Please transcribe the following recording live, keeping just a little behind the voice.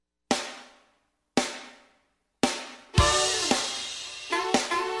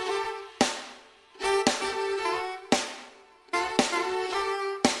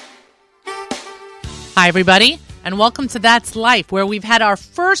Hi, everybody, and welcome to That's Life, where we've had our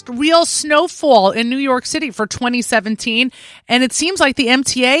first real snowfall in New York City for 2017, and it seems like the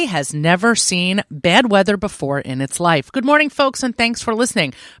MTA has never seen bad weather before in its life. Good morning, folks, and thanks for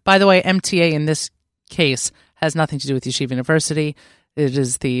listening. By the way, MTA in this case has nothing to do with Yeshiva University. It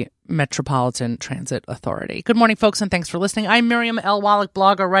is the Metropolitan Transit Authority. Good morning, folks, and thanks for listening. I'm Miriam L. Wallach,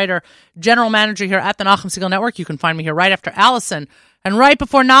 blogger, writer, general manager here at the Nachum Segal Network. You can find me here right after Allison and right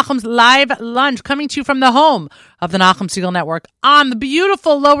before Nachum's live lunch, coming to you from the home of the Nachum Segal Network on the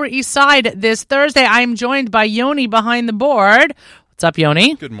beautiful Lower East Side this Thursday. I am joined by Yoni behind the board. What's up,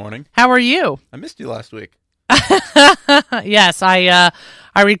 Yoni? Good morning. How are you? I missed you last week. Yes, I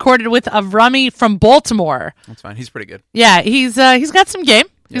recorded with Avrami from Baltimore. That's fine. He's pretty good. Yeah, he's got some game.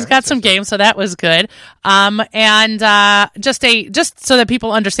 He's got some game, so that was good. And just so that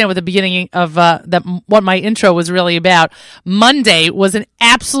people understand what the beginning of what my intro was really about. Monday was an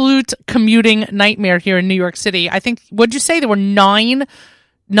absolute commuting nightmare here in New York City. I think, what'd you say? There were nine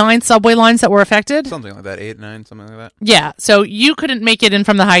subway lines that were affected? Something like that, 8, 9, something like that. Yeah, so you couldn't make it in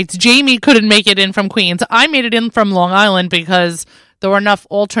from the Heights. Jamie couldn't make it in from Queens. I made it in from Long Island because there were enough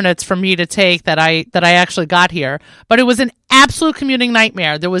alternates for me to take that I actually got here. But it was an absolute commuting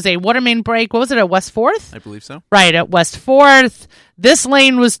nightmare. There was a water main break. What was it, at West 4th? I believe so. Right, at West 4th.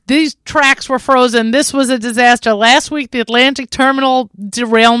 These tracks were frozen. This was a disaster. Last week, the Atlantic Terminal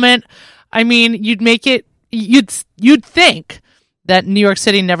derailment. I mean, you'd think that New York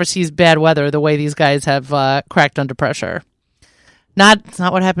City never sees bad weather the way these guys have cracked under pressure. It's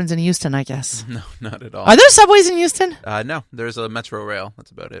not what happens in Houston, I guess. No, not at all. Are there subways in Houston? No, there's a metro rail.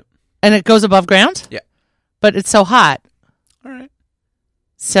 That's about it. And it goes above ground? Yeah. But it's so hot. All right.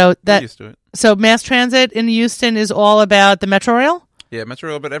 So We're used to it. So mass transit in Houston is all about the metro rail? Yeah, metro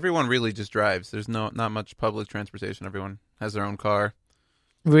rail, but everyone really just drives. There's not much public transportation. Everyone has their own car.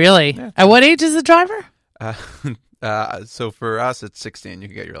 Really? Yeah. At what age is the driver? So for us, it's 16. You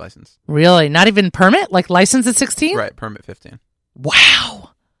can get your license. Really? Not even permit? Like license at 16? Right, permit 15. Wow.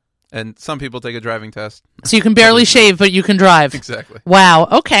 And some people take a driving test. So you can barely shave, but you can drive. Exactly. Wow.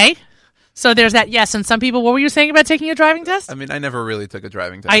 Okay. So there's that. Yes. And some people, what were you saying about taking a driving test? I mean, I never really took a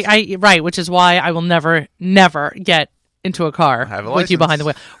driving test. Right. Which is why I will never get into a car with you behind the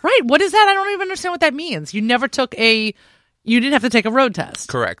wheel. Right. What is that? I don't even understand what that means. You never took you didn't have to take a road test.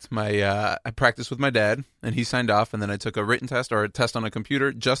 Correct. I practiced with my dad, and he signed off, and then I took a written test or a test on a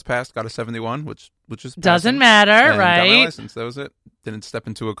computer. Just passed, got a 71, which is doesn't passing, matter, and right? Got my license. That was it. Didn't step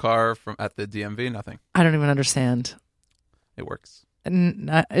into a car at the DMV. Nothing. I don't even understand. It works.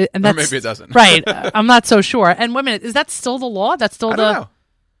 And or maybe it doesn't. Right. I'm not so sure. And wait a minute, is that still the law? That's still I don't know.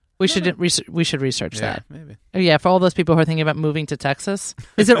 We should research that. Maybe. Yeah, for all those people who are thinking about moving to Texas.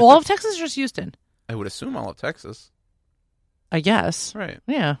 Is it all of Texas or just Houston? I would assume all of Texas. I guess. Right.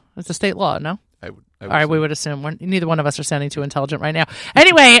 Yeah, it's a state law, no? I would All right, assume. we would assume. Neither one of us are sounding too intelligent right now.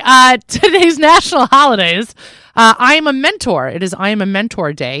 Anyway, today's national holidays. I Am a Mentor. It is I Am a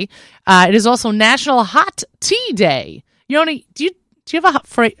Mentor Day. It is also National Hot Tea Day. Yoni, do you have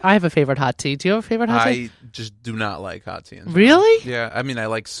I have a favorite hot tea. Do you have a favorite hot tea? I just do not like hot tea. Really? Yeah. I mean, I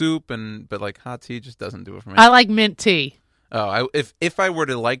like soup, but like hot tea just doesn't do it for me. I like mint tea. Oh, if I were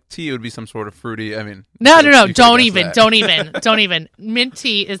to like tea, it would be some sort of fruity. I mean, no, don't even. Mint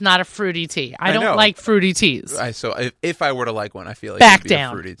tea is not a fruity tea. I don't like fruity teas. So if I were to like one, I feel like Back it'd be down.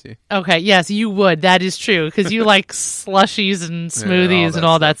 a fruity tea. Okay, yes, you would. That is true because you like slushies and smoothies and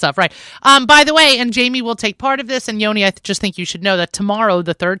all that stuff, right? By the way, and Jamie will take part of this, and Yoni, I just think you should know that tomorrow,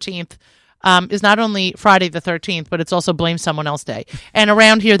 the 13th. Is not only Friday the 13th, but it's also Blame Someone Else Day. And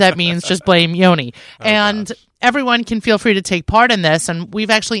around here, that means just blame Yoni. Gosh. Everyone can feel free to take part in this. And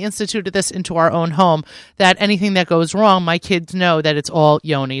we've actually instituted this into our own home, that anything that goes wrong, my kids know that it's all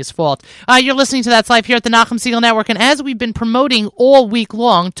Yoni's fault. You're listening to That's Life here at the Nachum Segal Network. And as we've been promoting all week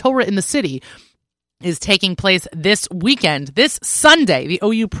long, Torah in the City is taking place this weekend. This Sunday, the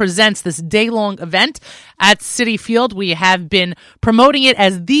OU presents this day-long event at Citi Field. We have been promoting it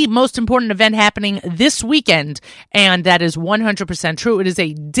as the most important event happening this weekend, and that is 100% true. It is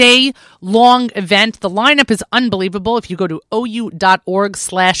a day-long event. The lineup is unbelievable. If you go to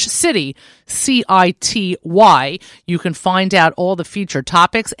ou.org/city, CITY, you can find out all the featured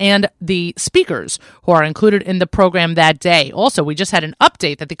topics and the speakers who are included in the program that day. Also, we just had an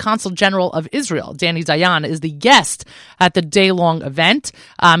update that the Consul General of Israel, Danny Dayan, is the guest at the day-long event.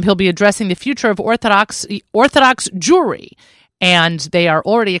 He'll be addressing the future of Orthodox Jewry, and they are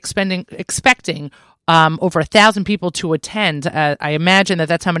already expecting over 1,000 people to attend. I imagine that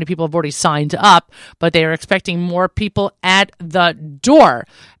that's how many people have already signed up, but they are expecting more people at the door.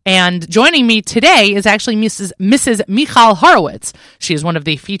 And joining me today is actually Mrs. Michal Horowitz. She is one of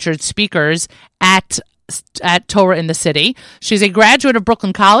the featured speakers at at Torah in the City. She's a graduate of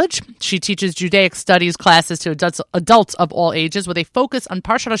Brooklyn College. She teaches Judaic studies classes to adults of all ages with a focus on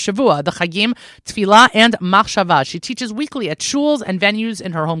Parshat HaShavua, the Chagim, Tefillah, and Machshava. She teaches weekly at shuls and venues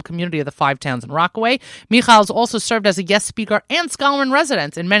in her home community of the Five Towns in Rockaway. Michal's also served as a guest speaker and scholar in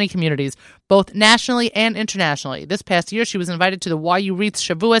residence in many communities, both nationally and internationally. This past year, she was invited to the YU Reitz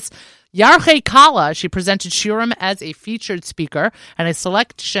Shavuos Yarchei Kala. She presented Shurim as a featured speaker, and a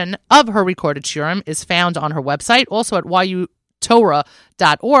selection of her recorded Shurim is found on her website, also at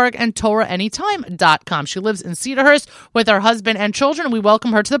yutorah.org and torahanytime.com. She lives in Cedarhurst with her husband and children. We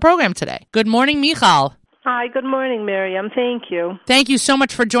welcome her to the program today. Good morning, Michal. Hi, good morning, Miriam. Thank you. Thank you so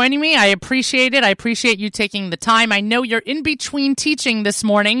much for joining me. I appreciate it. I appreciate you taking the time. I know you're in between teaching this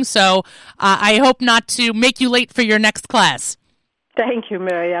morning, so I hope not to make you late for your next class. Thank you,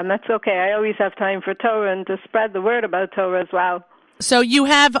 Miriam. That's okay. I always have time for Torah and to spread the word about Torah as well. So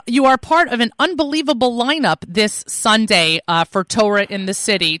you are part of an unbelievable lineup this Sunday for Torah in the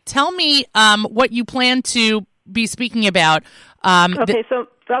City. Tell me what you plan to be speaking about.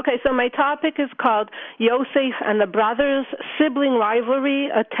 So my topic is called Yosef and the Brothers, Sibling Rivalry,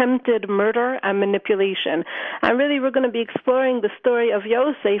 Attempted Murder, and Manipulation. And really we're going to be exploring the story of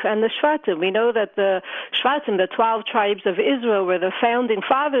Yosef and the Shvatim. We know that the Shvatim, the 12 tribes of Israel, were the founding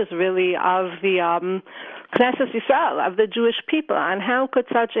fathers, really, of the Knesset Yisrael, of the Jewish people. And how could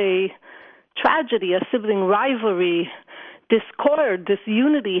such a tragedy, a sibling rivalry, discord,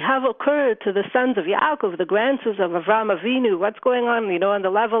 disunity have occurred to the sons of Yaakov, the grandsons of Avraham Avinu? What's going on? On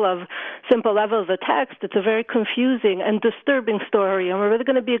the simple level of the text, it's a very confusing and disturbing story, and we're really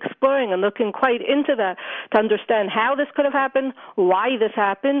going to be exploring and looking quite into that to understand how this could have happened, why this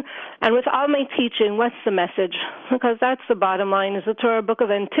happened, and with all my teaching, what's the message? Because that's the bottom line. Is the Torah a book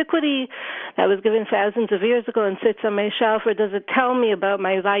of antiquity that was given thousands of years ago and sits on my shelf, or does it tell me about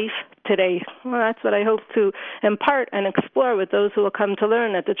my life today? Well, that's what I hope to impart and explore with those who will come to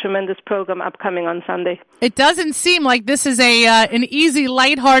learn at the tremendous program upcoming on Sunday. It doesn't seem like this is an easy,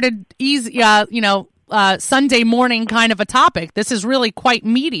 lighthearted, Sunday morning kind of a topic. This is really quite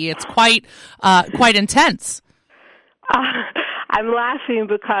meaty. It's quite intense. I'm laughing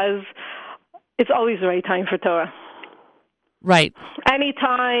because it's always the right time for Torah. Right.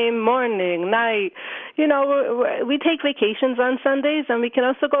 Anytime, morning, night. We take vacations on Sundays, and we can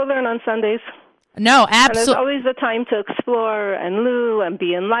also go learn on Sundays. No, absolutely. And there's always a time to explore and learn and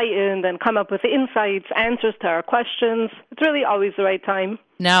be enlightened and come up with insights, answers to our questions. It's really always the right time.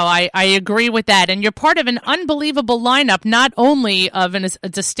 No, I agree with that. And you're part of an unbelievable lineup, not only of a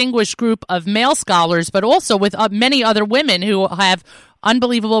distinguished group of male scholars, but also with many other women who have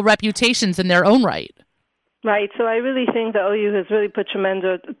unbelievable reputations in their own right. Right, so I really think that OU has really put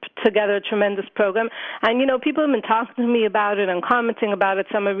together a tremendous program. And, people have been talking to me about it and commenting about it.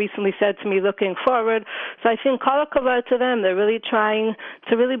 Some have recently said to me, looking forward. So I think kol hakavod to them. They're really trying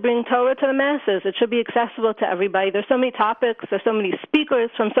to really bring Torah to the masses. It should be accessible to everybody. There's so many topics. There's so many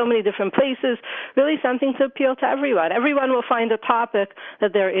speakers from so many different places. Really something to appeal to everyone. Everyone will find a topic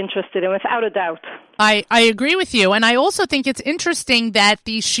that they're interested in, without a doubt. I agree with you. And I also think it's interesting that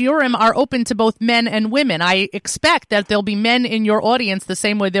the shiurim are open to both men and women. I expect that there'll be men in your audience the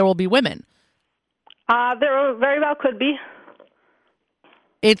same way there will be women. There very well could be.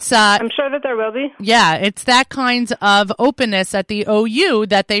 It's I'm sure that there will be. Yeah, it's that kind of openness at the OU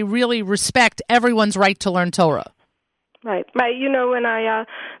that they really respect everyone's right to learn Torah. Right. When I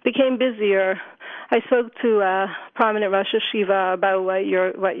became busier, I spoke to a prominent Rosh Hashiva about what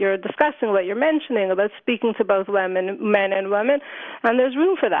you're discussing, what you're mentioning, about speaking to both men and women, and there's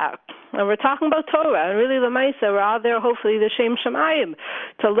room for that. And we're talking about Torah, and really L'maisa, we're out there, hopefully, the Shem Shemayim,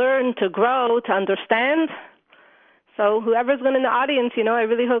 to learn, to grow, to understand. So whoever's going in the audience, I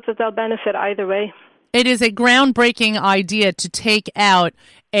really hope that they'll benefit either way. It is a groundbreaking idea to take out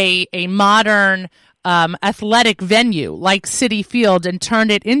a modern athletic venue like Citi Field and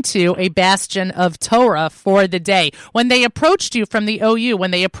turn it into a bastion of Torah for the day. When they approached you from the OU, when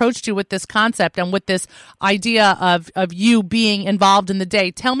they approached you with this concept and with this idea of you being involved in the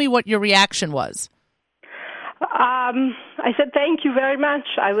day, tell me what your reaction was. I said, thank you very much.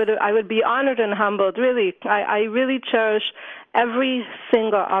 I would be honored and humbled, really. I really cherish every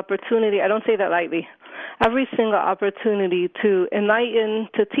single opportunity. I don't say that lightly. Every single opportunity to enlighten,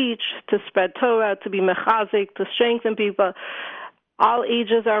 to teach, to spread Torah, to be mechazik, to strengthen people. All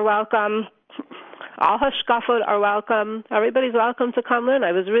ages are welcome. All hashkafot are welcome. Everybody's welcome to come learn.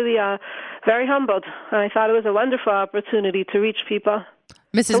 I was really very humbled, and I thought it was a wonderful opportunity to reach people.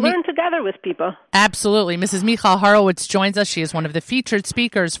 to learn together with people. Absolutely. Mrs. Michal Horowitz joins us. She is one of the featured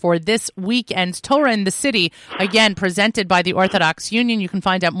speakers for this weekend's Torah in the City, again, presented by the Orthodox Union. You can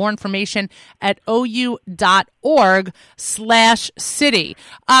find out more information at ou.org/city.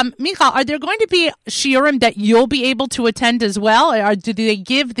 Michal, are there going to be shiurim that you'll be able to attend as well? Or do they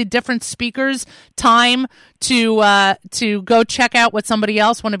give the different speakers time to go check out what somebody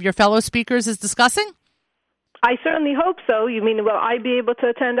else, one of your fellow speakers, is discussing? I certainly hope so. You mean, will I be able to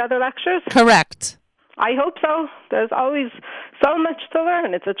attend other lectures? Correct. I hope so. There's always so much to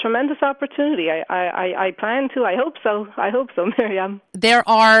learn. It's a tremendous opportunity. I plan to. I hope so. I hope so, Miriam. There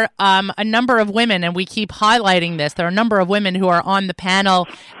are a number of women, and we keep highlighting this. There are a number of women who are on the panel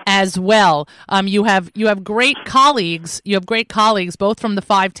as well. You have great colleagues. You have great colleagues both from the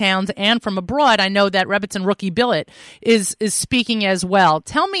five towns and from abroad. I know that Rebbetzin Rookie Billet is speaking as well.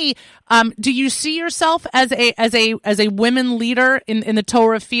 Tell me, do you see yourself as a women leader in the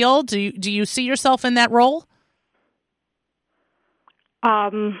Torah field? Do you see yourself in that role?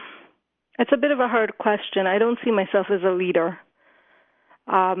 It's a bit of a hard question. I don't see myself as a leader.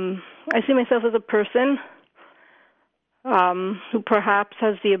 I see myself as a person who perhaps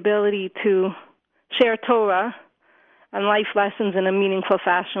has the ability to share Torah and life lessons in a meaningful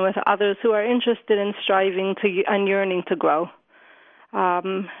fashion with others who are interested in striving to and yearning to grow.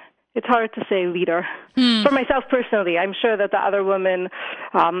 It's hard to say leader. For myself personally, I'm sure that the other women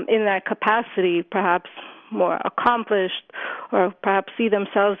in that capacity perhaps more accomplished or perhaps see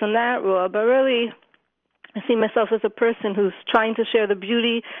themselves in that role. But really, I see myself as a person who's trying to share the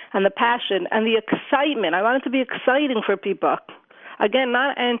beauty and the passion and the excitement. I want it to be exciting for people. Again,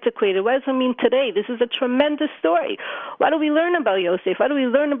 not antiquated. What does it mean today? This is a tremendous story. What do we learn about Yosef? What do we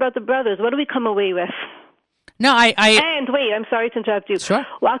learn about the brothers? What do we come away with? No, And wait, I'm sorry to interrupt you. Sure.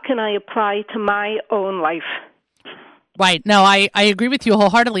 What can I apply to my own life? Right. No, I agree with you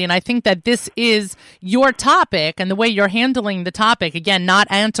wholeheartedly, and I think that this is your topic, and the way you're handling the topic, again, not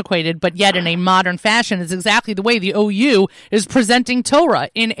antiquated, but yet in a modern fashion, is exactly the way the OU is presenting Torah,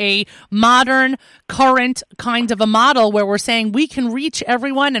 in a modern, current kind of a model where we're saying we can reach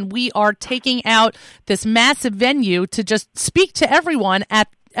everyone, and we are taking out this massive venue to just speak to everyone at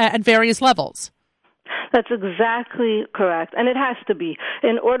various levels. That's exactly correct. And it has to be.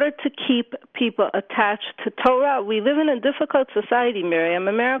 In order to keep people attached to Torah, we live in a difficult society, Miriam.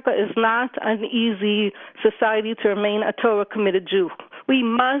 America is not an easy society to remain a Torah-committed Jew. We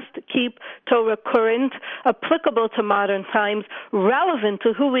must keep Torah current, applicable to modern times, relevant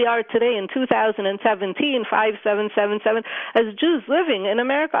to who we are today in 2017, 5777, as Jews living in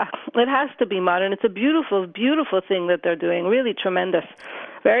America. It has to be modern. It's a beautiful, beautiful thing that they're doing, really tremendous.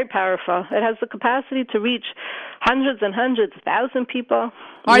 Very powerful. It has the capacity to reach hundreds and hundreds, 1,000 people.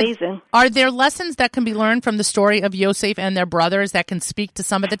 Amazing. Are there lessons that can be learned from the story of Yosef and their brothers that can speak to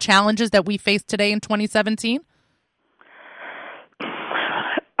some of the challenges that we face today in 2017?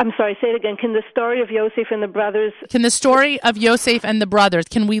 I'm sorry, say it again. Can the story of Yosef and the brothers... Can the story of Yosef and the brothers,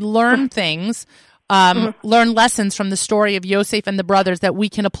 can we learn things, learn lessons from the story of Yosef and the brothers that we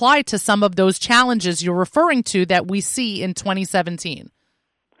can apply to some of those challenges you're referring to that we see in 2017?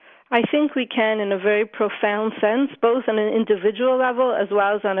 I think we can in a very profound sense, both on an individual level as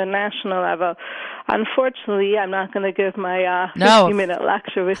well as on a national level. Unfortunately, I'm not going to give my 50-minute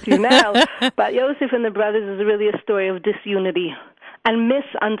lecture with you now, but Yosef and the brothers is really a story of disunity and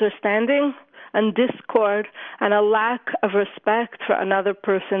misunderstanding and discord and a lack of respect for another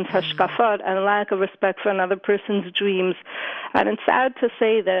person's hashkafot and a lack of respect for another person's dreams. And it's sad to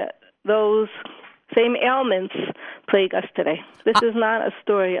say that those same ailments plague us today. This is not a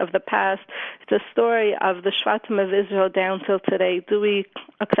story of the past. It's a story of the Shvatim of Israel down till today. Do we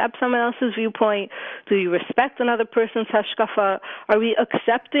accept someone else's viewpoint? Do we respect another person's hashkafa? Are we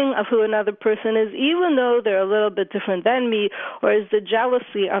accepting of who another person is, even though they're a little bit different than me? Or is the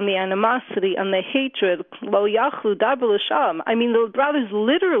jealousy and the animosity and the hatred, lo yachlu daber l'shalom? I mean, the brothers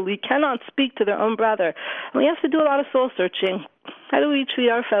literally cannot speak to their own brother. And we have to do a lot of soul searching. How do we treat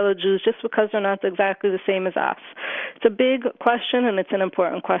our fellow Jews just because they're not exactly the same as us? It's a big question, and it's an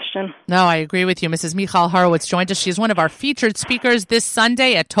important question. No, I agree with you. Mrs. Michal Horowitz joined us. She's one of our featured speakers this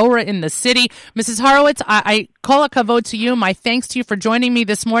Sunday at Torah in the City. Mrs. Horowitz, I call a kavod to you. My thanks to you for joining me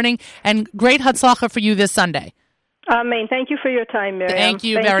this morning, and great hatzlacha for you this Sunday. Amen. Thank you for your time, Miriam. Thank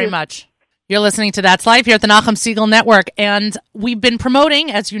you very much. You're listening to That's Life here at the Nachum Segal Network, and we've been promoting,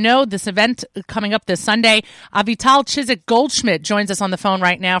 as you know, this event coming up this Sunday. Avital Chizik Goldschmidt joins us on the phone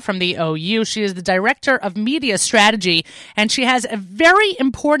right now from the OU. She is the Director of Media Strategy, and she has a very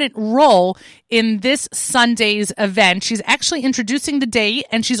important role in this Sunday's event. She's actually introducing the day,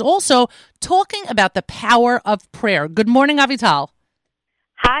 and she's also talking about the power of prayer. Good morning, Avital.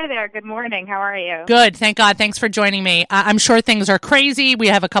 Hi there. Good morning. How are you? Good. Thank God. Thanks for joining me. I'm sure things are crazy. We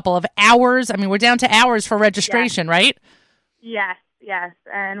have a couple of hours. I mean, we're down to hours for registration, right? Yes.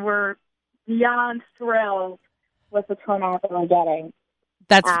 And we're beyond thrilled with the turnout that we're getting.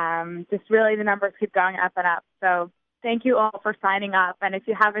 That's just really the numbers keep going up and up. So thank you all for signing up. And if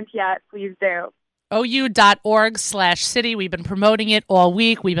you haven't yet, please do. OU.org/city. We've been promoting it all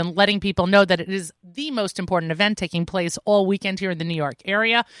week. We've been letting people know that it is the most important event taking place all weekend here in the New York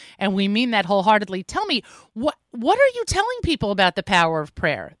area, and we mean that wholeheartedly. Tell me, what are you telling people about the power of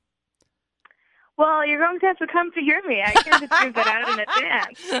prayer? Well, you're going to have to come to hear me. I can't just give that out in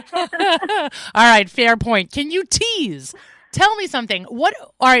advance. All right, fair point. Can you tease? Tell me something. All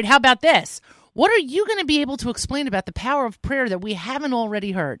right, how about this? What are you going to be able to explain about the power of prayer that we haven't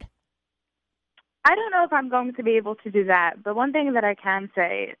already heard? I don't know if I'm going to be able to do that, but one thing that I can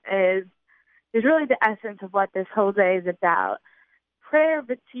say is really the essence of what this whole day is about. Prayer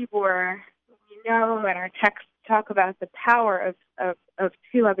B'Tzibur, we know, and our texts talk about the power of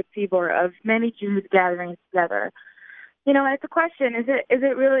Tefillah B'Tzibur, of many Jews gathering together. You know, it's a question: is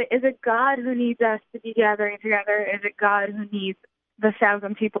it God who needs us to be gathering together? Is it God who needs the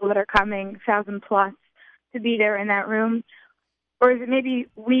 1,000 people that are coming, 1,000 plus, to be there in that room? Or is it maybe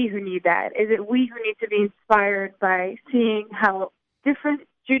we who need that? Is it we who need to be inspired by seeing how different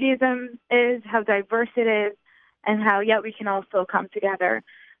Judaism is, how diverse it is, and how yet we can all still come together?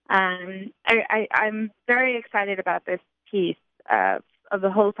 I'm very excited about this piece of the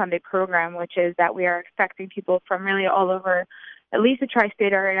whole Sunday program, which is that we are expecting people from really all over, at least the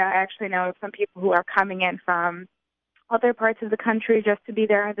tri-state area. I actually know of some people who are coming in from other parts of the country just to be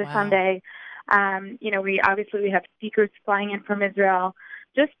there on the Sunday. We have speakers flying in from Israel.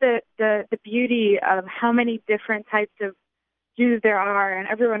 Just the beauty of how many different types of Jews there are, and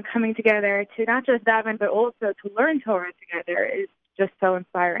everyone coming together to not just daven but also to learn Torah together is just so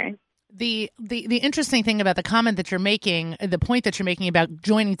inspiring. The interesting thing about the comment that you're making, the point that you're making about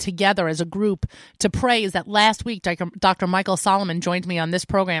joining together as a group to pray, is that last week Dr. Michael Solomon joined me on this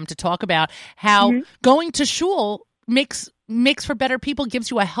program to talk about how going to shul makes for better people,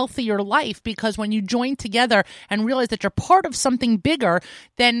 gives you a healthier life, because when you join together and realize that you're part of something bigger,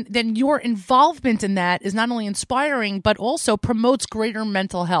 then your involvement in that is not only inspiring but also promotes greater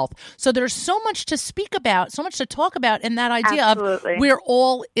mental health. So there's so much to speak about, so much to talk about in that idea of we're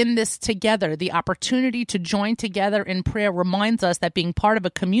all in this together. The opportunity to join together in prayer reminds us that being part of a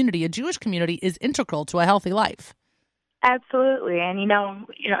community, a Jewish community, is integral to a healthy life. Absolutely. And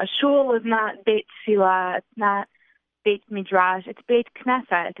a shul is not Beit Tefillah, it's not Beit Midrash, it's Beit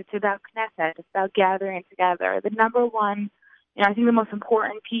Knesset. It's about Knesset. It's about gathering together. The number one, I think the most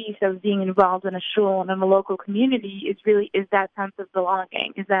important piece of being involved in a shul and in a local community is that sense of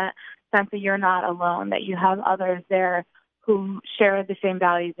belonging, is that sense that you're not alone, that you have others there who share the same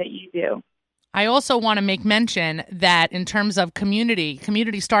values that you do. I also want to make mention that in terms of community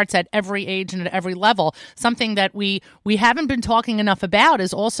starts at every age and at every level. Something that we haven't been talking enough about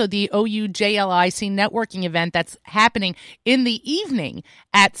is also the OU-JLIC networking event that's happening in the evening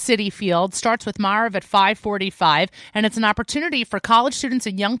at City Field. Starts with Marav at 5:45, and it's an opportunity for college students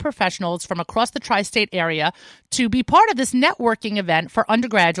and young professionals from across the tri-state area to be part of this networking event for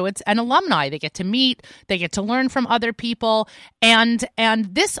undergraduates and alumni. They get to meet, they get to learn from other people, and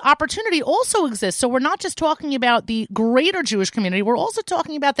this opportunity also exists. So we're not just talking about the greater Jewish community, we're also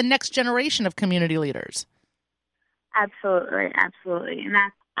talking about the next generation of community leaders. Absolutely. And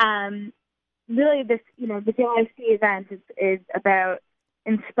that's really this JLIC event is about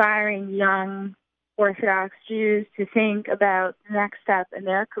inspiring young Orthodox Jews to think about the next step in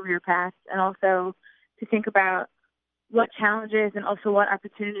their career path, and also to think about what challenges and also what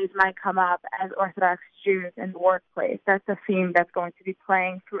opportunities might come up as Orthodox Jews in the workplace. That's a theme that's going to be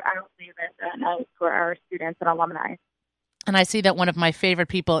playing throughout the event that night for our students and alumni. And I see that one of my favorite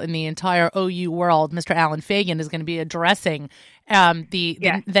people in the entire OU world, Mr. Alan Fagan, is going to be addressing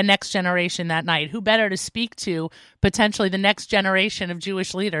the next generation that night. Who better to speak to potentially the next generation of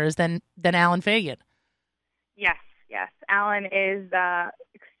Jewish leaders than Alan Fagan? Yes. Alan is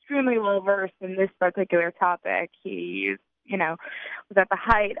extremely well versed in this particular topic. He, was at the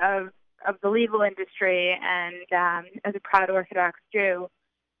height of the legal industry, and as a proud Orthodox Jew,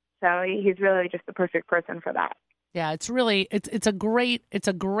 so he's really just the perfect person for that. Yeah, it's a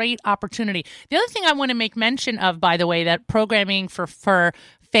great opportunity. The other thing I want to make mention of, by the way, that programming for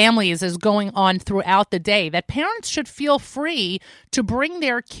families is going on throughout the day, that parents should feel free to bring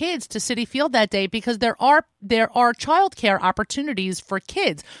their kids to City Field that day, because there are childcare opportunities for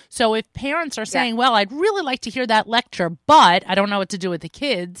kids. So if parents are saying, well, I'd really like to hear that lecture, but I don't know what to do with the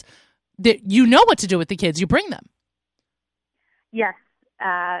kids, you know what to do with the kids. You bring them. Yes.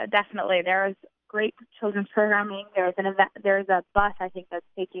 definitely. There's great children's programming. There's an event. There's a bus, I think, that's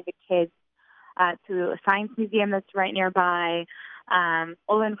taking the kids to a science museum that's right nearby.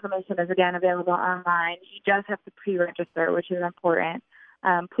 All the information is, again, available online. You just have to pre-register, which is important.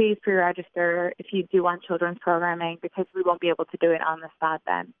 Please pre-register if you do want children's programming, because we won't be able to do it on the spot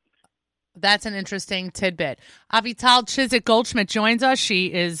then. That's an interesting tidbit. Avital Chizik-Goldschmidt joins us. She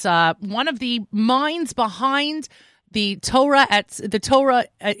is one of the minds behind the Torah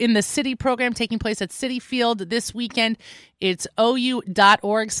in the City program taking place at City Field this weekend. It's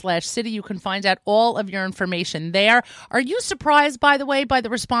ou.org/city. You can find out all of your information there. Are you surprised, by the way, by the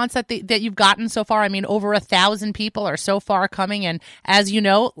response that you've gotten so far? I mean, over 1,000 people are so far coming. And as you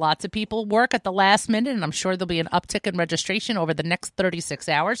know, lots of people work at the last minute, and I'm sure there'll be an uptick in registration over the next 36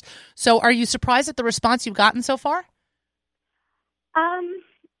 hours. So are you surprised at the response you've gotten so far?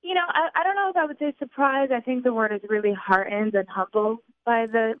 I don't know if I would say surprised. I think the word is really heartened and humbled by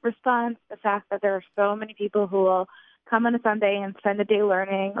the response. The fact that there are so many people who will come on a Sunday and spend the day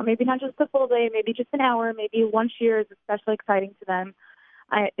learning, or maybe not just a full day, maybe just an hour, maybe one shiur is especially exciting to them.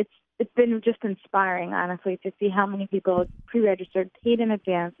 It's been just inspiring, honestly, to see how many people pre-registered, paid in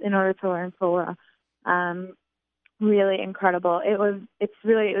advance in order to learn Torah. Really incredible. It was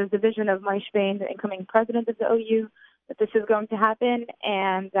the vision of Moshe Bain, the incoming president of the OU, that this is going to happen,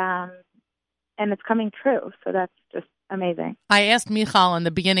 and it's coming true. So that's just amazing. I asked Michal in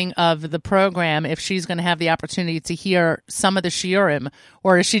the beginning of the program if she's going to have the opportunity to hear some of the shiurim,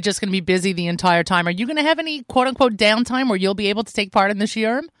 or is she just going to be busy the entire time? Are you going to have any quote-unquote downtime where you'll be able to take part in the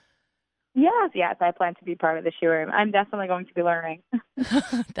shiurim? Yes, I plan to be part of the shiurim. I'm definitely going to be learning.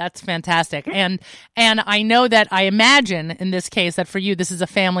 That's fantastic. And I know that, I imagine in this case that for you this is a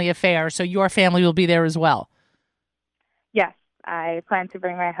family affair, so your family will be there as well. Yes, I plan to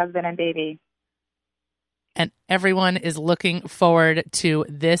bring my husband and baby. And everyone is looking forward to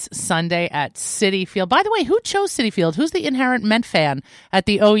this Sunday at City Field. By the way, who chose City Field? Who's the inherent Met fan at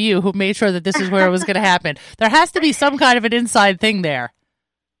the OU who made sure that this is where it was going to happen? There has to be some kind of an inside thing there.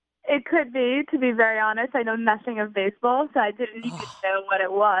 It could be, to be very honest. I know nothing of baseball, so I didn't even know what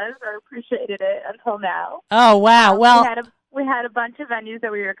it was or appreciated it until now. Oh, wow. Well, we had a bunch of venues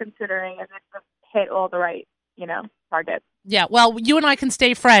that we were considering, and it just hit all the right, targets. Yeah, well, you and I can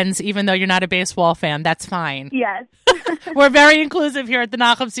stay friends, even though you're not a baseball fan. That's fine. Yes. We're very inclusive here at the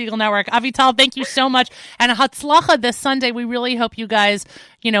Nachum Segal Network. Avital, thank you so much. And Hatzlacha this Sunday. We really hope you guys,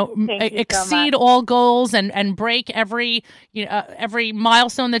 exceed all goals and break every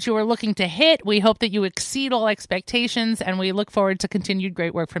milestone that you were looking to hit. We hope that you exceed all expectations, and we look forward to continued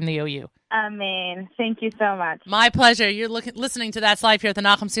great work from the OU. Amen. Thank you so much. My pleasure. You're listening to That's Live here at the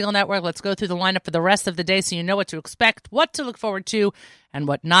Nachum Segal Network. Let's go through the lineup for the rest of the day so you know what to expect, what to look forward to, and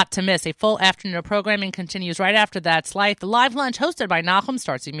what not to miss. A full afternoon of programming continues right after That's Life. The live lunch hosted by Nachum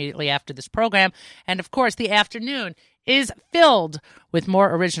starts immediately after this program. And, of course, the afternoon is filled with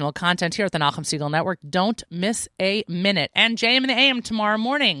more original content here at the Nachum Segal Network. Don't miss a minute. And JM in the AM tomorrow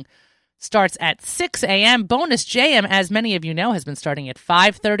morning starts at 6 a.m. Bonus JM, as many of you know, has been starting at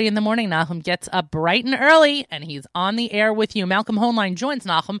 5:30 in the morning. Nachum gets up bright and early, and he's on the air with you. Malcolm Hoenlein joins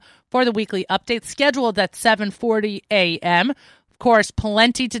Nachum for the weekly update, scheduled at 7:40 a.m. Of course,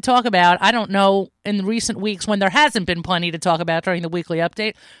 plenty to talk about. I don't know in recent weeks when there hasn't been plenty to talk about during the weekly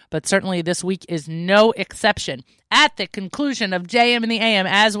update, but certainly this week is no exception. At the conclusion of JM in the AM,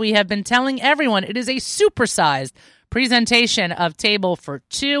 as we have been telling everyone, it is a supersized presentation of Table for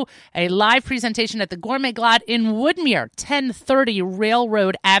Two, a live presentation at the Gourmet Glatt in Woodmere, 1030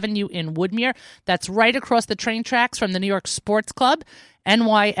 Railroad Avenue in Woodmere. That's right across the train tracks from the New York Sports Club.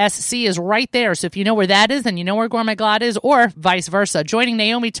 NYSC is right there. So if you know where that is, then you know where Gourmet Glatt is, or vice versa. Joining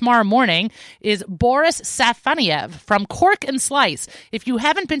Naomi tomorrow morning is Boris Safaniev from Cork and Slice. If you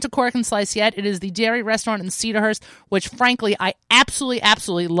haven't been to Cork and Slice yet, it is the dairy restaurant in Cedarhurst, which frankly I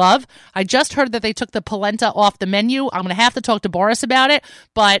absolutely love. I just heard that they took the polenta off the menu. I'm going to have to talk to Boris about it,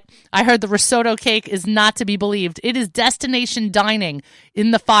 but I heard the risotto cake is not to be believed. It is destination dining in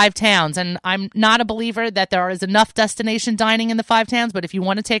the Five Towns, and I'm not a believer that there is enough destination dining in the Five Towns, but if you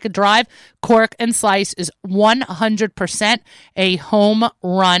want to take a drive, Cork and Slice is 100% a home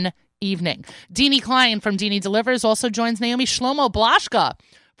run evening. Deanie Klein from Deanie Delivers also joins Naomi. Shlomo Blashka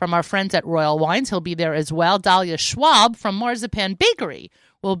from our friends at Royal Wines, he'll be there as well. Dahlia Schwab from Marzipan Bakery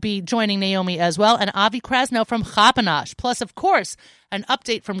will be joining Naomi as well, and Avi Krasno from Chapanash. Plus, of course, an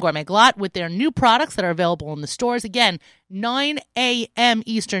update from Gourmet Glatt with their new products that are available in the stores. Again, 9 a.m.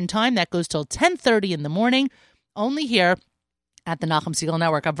 Eastern Time. That goes till 10:30 in the morning, only here at the Nachum Segal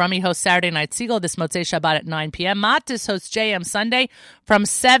Network. Avrami hosts Saturday Night Segal this Motzei Shabbat at 9 p.m. Matis hosts JM Sunday from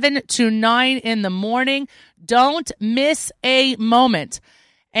 7 to 9 in the morning. Don't miss a moment.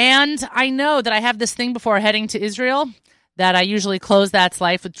 And I know that I have this thing before heading to Israel that I usually close That's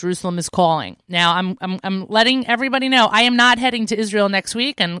Life with Jerusalem is Calling. Now, I'm letting everybody know I am not heading to Israel next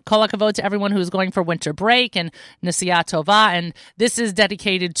week, and kol hakavod to everyone who is going for winter break and Nesiyah Tova, and this is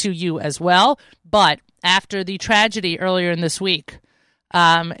dedicated to you as well. But after the tragedy earlier in this week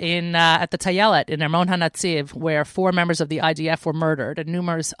at the Tayelet in Armon HaNatziv, where 4 members of the IDF were murdered and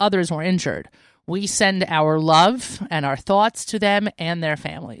numerous others were injured, we send our love and our thoughts to them and their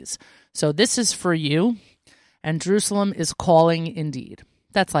families. So this is for you, and Jerusalem is calling indeed.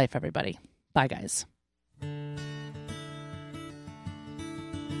 That's life, everybody. Bye, guys.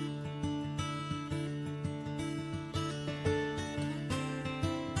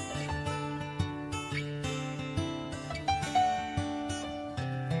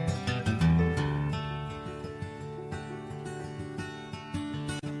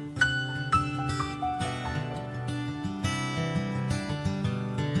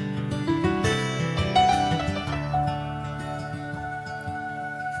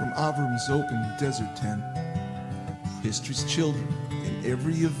 Avram's open desert tent, history's children in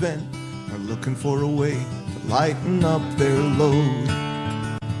every event are looking for a way to lighten up their load.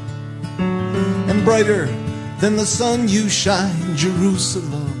 And brighter than the sun you shine,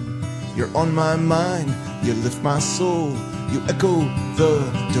 Jerusalem, you're on my mind, you lift my soul, you echo the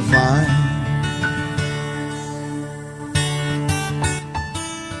divine.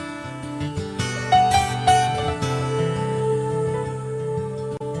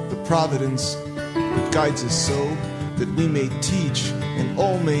 Providence that guides us so that we may teach and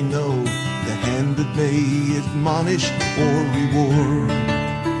all may know, the hand that may admonish or reward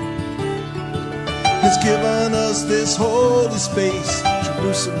has given us this holy space.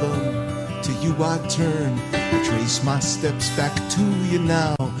 Jerusalem, to you I turn, I trace my steps back to you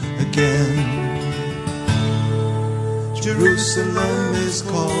now again. Jerusalem is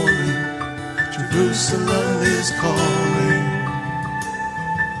calling, Jerusalem is calling.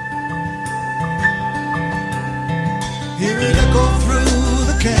 Hear it echo through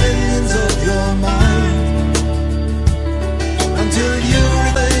the canyons of your mind, until you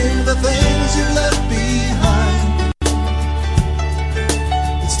reclaim the things you left behind.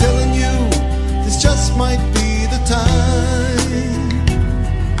 It's telling you this just might be the time.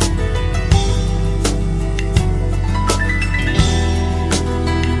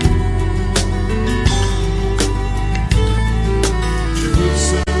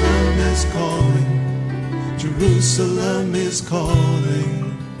 Jerusalem is calling, Jerusalem is calling.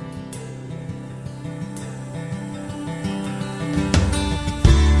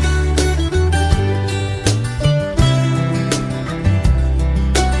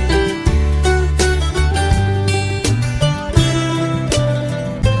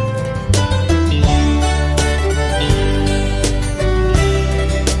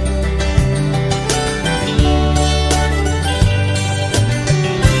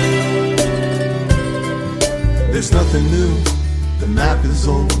 There's nothing new, the map is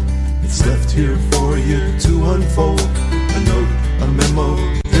old. It's left here for you to unfold. A note, a memo,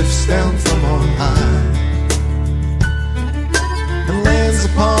 drifts down from on high and lands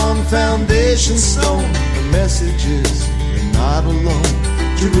upon foundation stone. The message is, you're not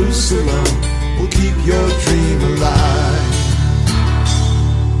alone. Jerusalem will keep your dream alive.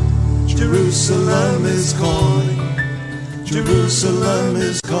 Jerusalem is calling, Jerusalem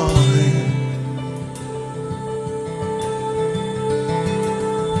is calling.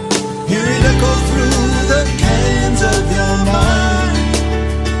 Hear it echo through the canyons of your mind,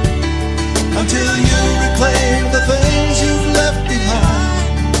 until you reclaim the things you've left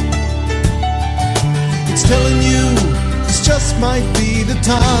behind. It's telling you this just might be the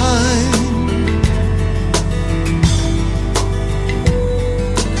time.